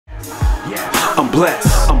I'm blessed,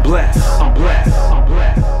 I'm blessed, I'm blessed, I'm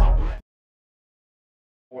blessed.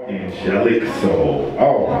 Angelic Sol.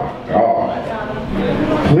 Oh my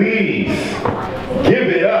God. Please give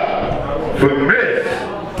it up for Miss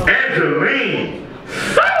Angeline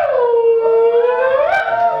Sol.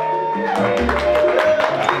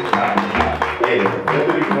 Hey,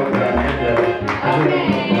 nobody talks about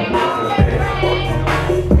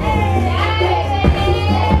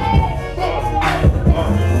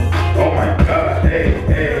oh my God, hey,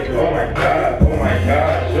 oh my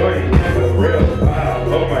God, shorty, this is real wild.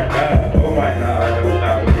 Oh my God, I never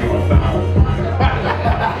thought it would be on time.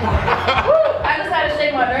 I just had to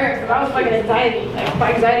shake my nerves because I was fucking anxiety. Like, my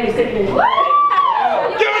anxiety was sitting there.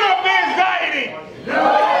 Give it up for anxiety!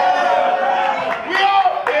 We all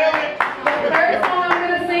feel it! The first song I'm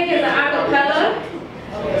gonna sing is an acapella.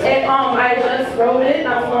 And I just wrote it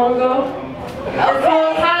not long ago. It's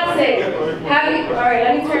called Toxic. Alright,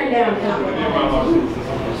 let me turn it down.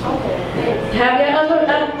 Have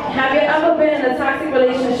you ever been in a toxic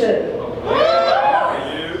relationship?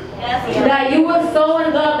 That you were so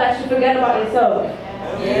in love that you forget about yourself?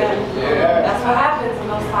 Yeah. That's what happens in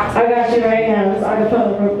those toxic. I got you right now. Let's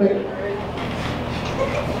acapella real quick.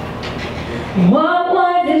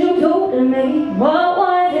 What did you do to me?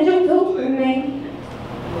 What did you do to me?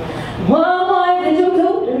 What did you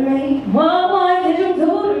do to me? What did you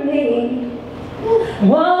do to me?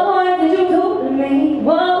 What did you do to me?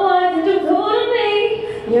 What did you do to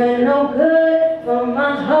me? You're no good for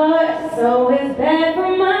my heart, so it's bad for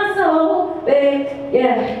my soul, babe.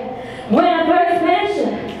 Yeah. When I first met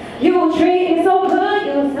you, you treat me so good,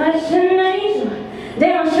 you was such an angel.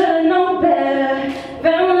 Damn, I should've known better.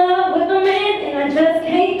 Fell in love with a man and I just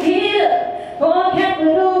can't get up. 4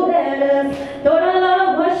 capital letters. Thought our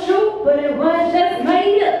love was true, but it was just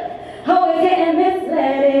made up. Always getting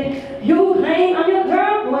misled. You claim I'm your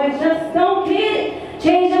girl, boy, just don't get it.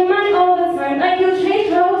 Change your mind all the time, like you change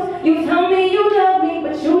clothes. You tell me you love me,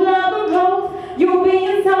 but you love them hoes. You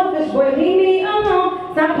being selfish, boy, leave me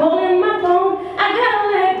alone. Stop calling my phone. I gotta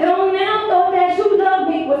let go now. Thought that you love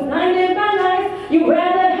me was blinded by lies. You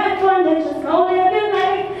rather have fun than just go live your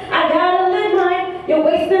life. I gotta live mine. You're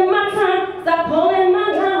wasting my time. Stop calling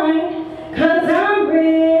my line. 'Cause I'm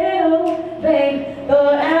real, babe.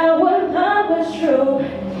 Thought our love was true.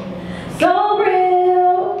 So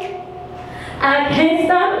real. I can't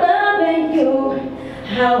stop loving you.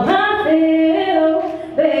 How I feel,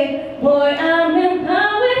 babe. Boy, I'm in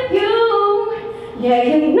love with you. Yeah,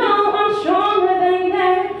 you know I'm stronger than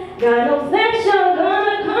that. Got no sense you're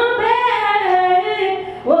gonna come back.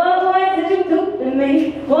 What did you do to me?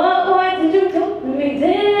 What did you do to me?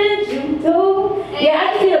 Did you do? Yeah,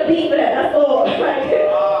 I just need a beat for that. That's all. I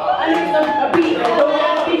need a beat. I don't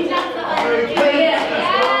have a beat. But yeah.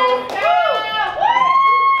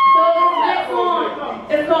 So this next song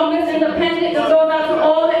is called Miss Independent. It goes out to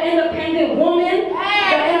all the independent women,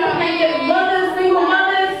 the independent mothers, single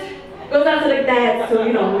mothers. Goes out to the dads too,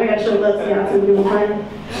 you know. I gotta show love to y'all too, you know what I'm saying?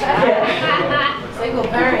 Yeah. Single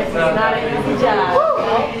parents is not an easy job.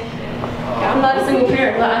 I'm not a single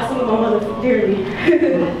parent, but I salute my mother dearly.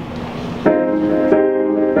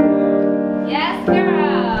 Yes, girl.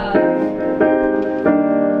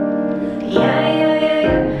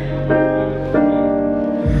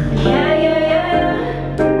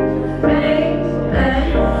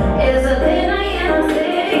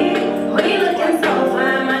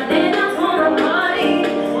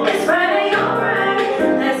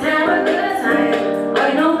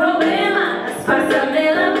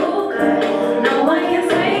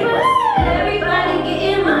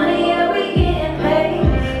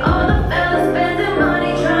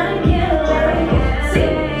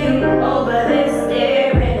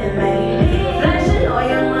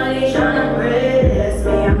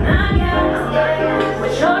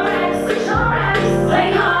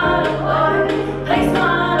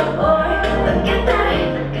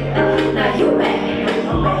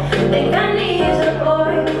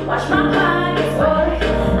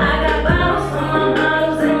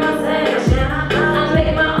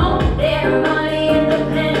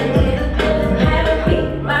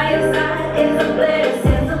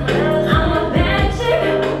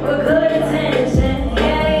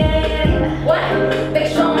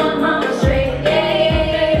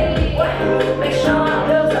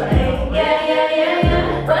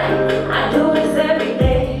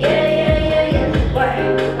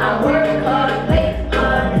 I work hard, play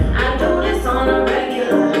hard, I do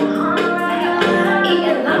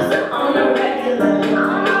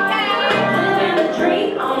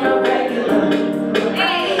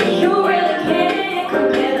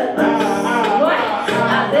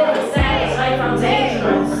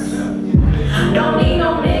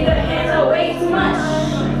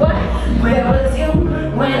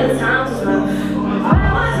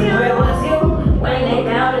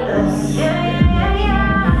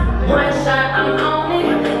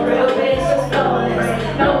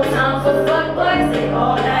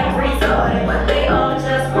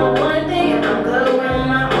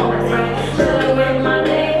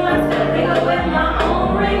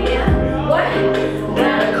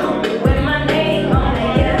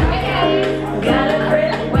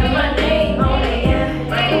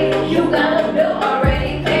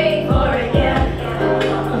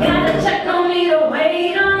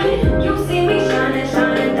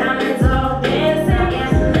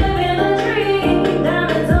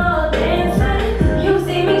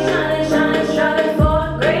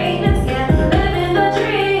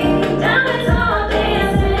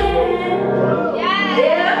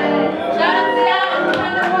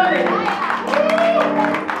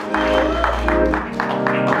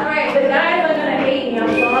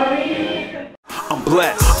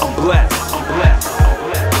blessed, I'm blessed.